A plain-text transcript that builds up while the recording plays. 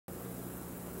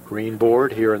Green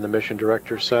board here in the Mission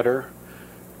Director Center.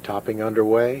 Topping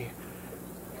underway.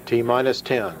 T-minus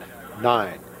 10,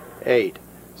 9, 8,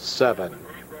 7,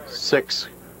 6,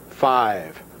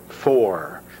 5,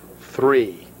 4,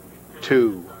 3,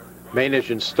 2, main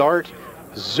engine start,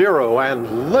 0, and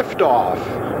liftoff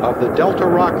of the Delta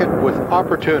rocket with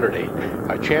opportunity.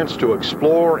 A chance to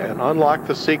explore and unlock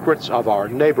the secrets of our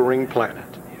neighboring planet.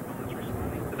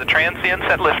 The transients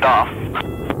at liftoff.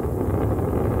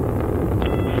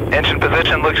 Engine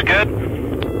position looks good.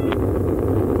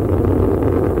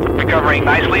 Recovering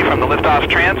nicely from the liftoff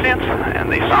transients, and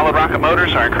the solid rocket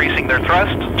motors are increasing their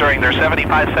thrust during their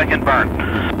 75-second burn.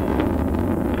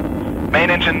 Main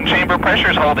engine chamber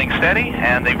pressure is holding steady,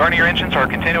 and the vernier engines are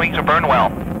continuing to burn well.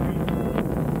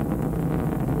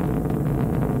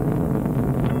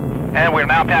 And we're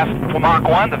now past Mach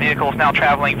 1. The vehicle is now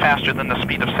traveling faster than the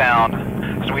speed of sound.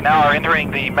 So we now are entering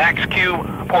the max Q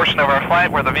portion of our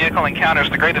flight, where the vehicle encounters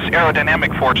the greatest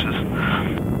aerodynamic forces.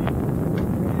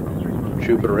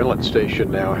 Jupiter Inlet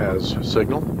Station now has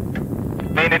signal.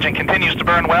 Main engine continues to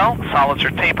burn well. Solids are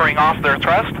tapering off their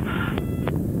thrust.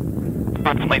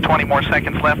 Approximately 20 more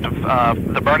seconds left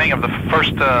of the burning of the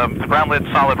first ground-lit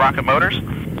solid rocket motors.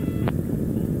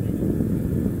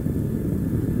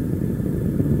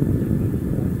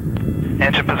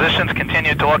 Engine positions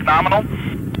continue to look nominal.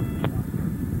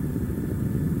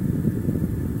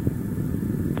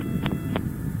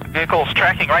 The vehicle is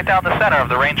tracking right down the center of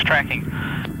the range tracking.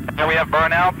 Here we have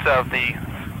burnout of the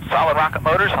solid rocket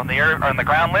motors on the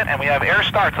ground lit, and we have air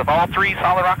starts of all 3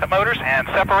 solid rocket motors and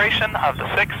separation of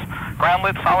the 6 ground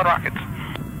lit solid rockets.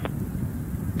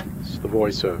 It's the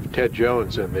voice of Ted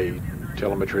Jones in the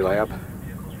telemetry lab.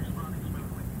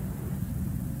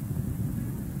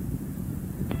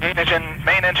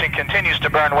 Main engine continues to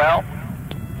burn well.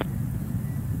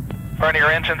 Vernier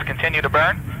engines continue to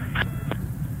burn.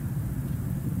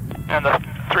 And the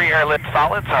 3 air-lit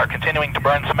solids are continuing to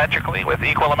burn symmetrically with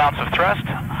equal amounts of thrust.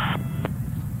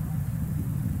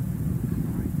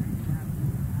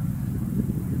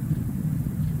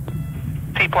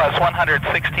 T plus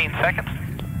 116 seconds.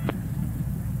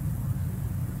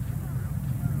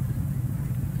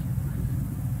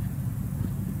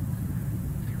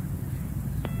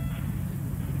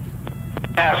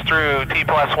 Pass through T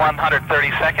plus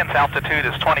 130 seconds. Altitude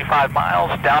is 25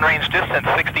 miles. Downrange distance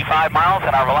 65 miles,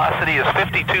 and our velocity is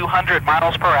 5,200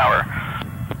 miles per hour.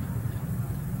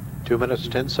 2 minutes,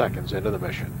 10 seconds into the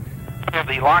mission.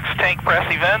 The LOX tank press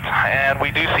event, and we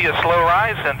do see a slow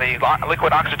rise in the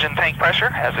liquid oxygen tank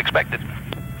pressure, as expected.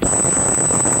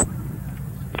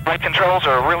 Flight controls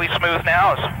are really smooth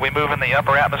now as we move in the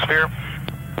upper atmosphere.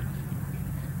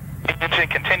 The engine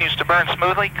continues to burn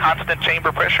smoothly, constant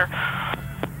chamber pressure.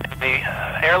 The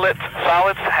air-lit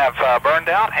solids have burned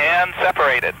out and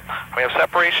separated. We have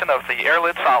separation of the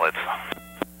air-lit solids.